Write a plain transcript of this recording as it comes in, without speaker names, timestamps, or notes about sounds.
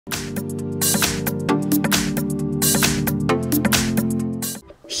Here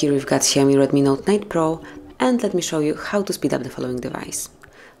we've got Xiaomi Redmi Note 9 Pro, and let me show you how to speed up the following device.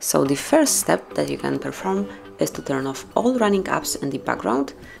 So the first step that you can perform is to turn off all running apps in the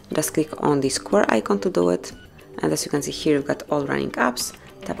background. Just click on the square icon to do it, and as you can see here you've got all running apps.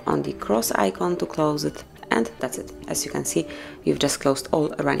 Tap on the cross icon to close it, and that's it. As you can see, you've just closed all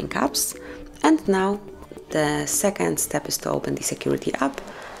running apps. And now the second step is to open the security app,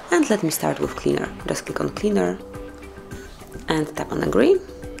 and let me start with Cleaner. Just click on Cleaner and tap on Agree,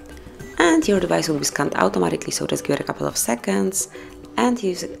 and your device will be scanned automatically, so just give it a couple of seconds. And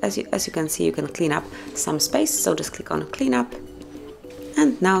as you can see, you can clean up some space, so just click on Clean Up,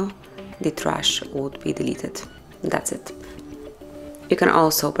 and now the trash would be deleted. That's it. You can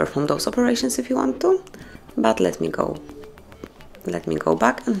also perform those operations if you want to, but let me go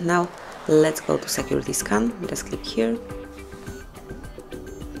back, and now let's go to security scan. Just click here,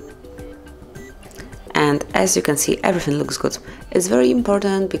 and as you can see, everything looks good. It's very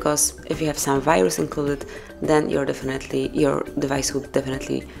important because if you have some virus included, then your device would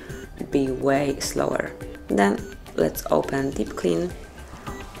definitely be way slower. Then let's open Deep Clean,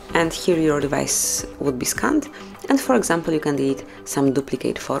 and here your device would be scanned. And for example, you can delete some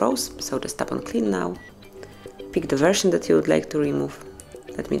duplicate photos, so just tap on Clean now, pick the version that you would like to remove.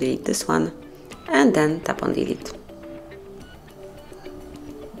 Let me delete this one, and then tap on Delete.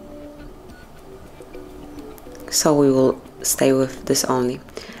 So we will stay with this only.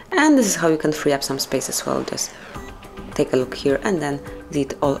 And this is how you can free up some space as well. Just take a look here and then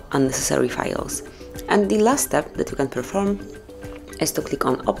delete all unnecessary files. And the last step that you can perform is to click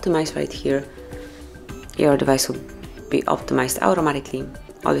on Optimize right here. Your device will be optimized automatically.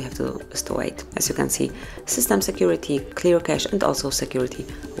 All you have to do is to wait. As you can see, system security, clear cache, and also security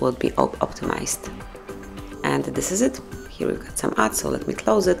will be optimized. And this is it. Here we've got some ads, so let me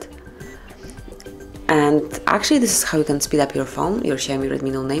close it. And actually, this is how you can speed up your phone, your Xiaomi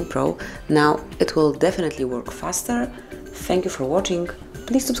Redmi Note 9 Pro. Now, it will definitely work faster. Thank you for watching.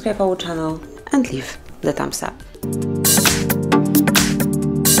 Please subscribe our channel and leave the thumbs up.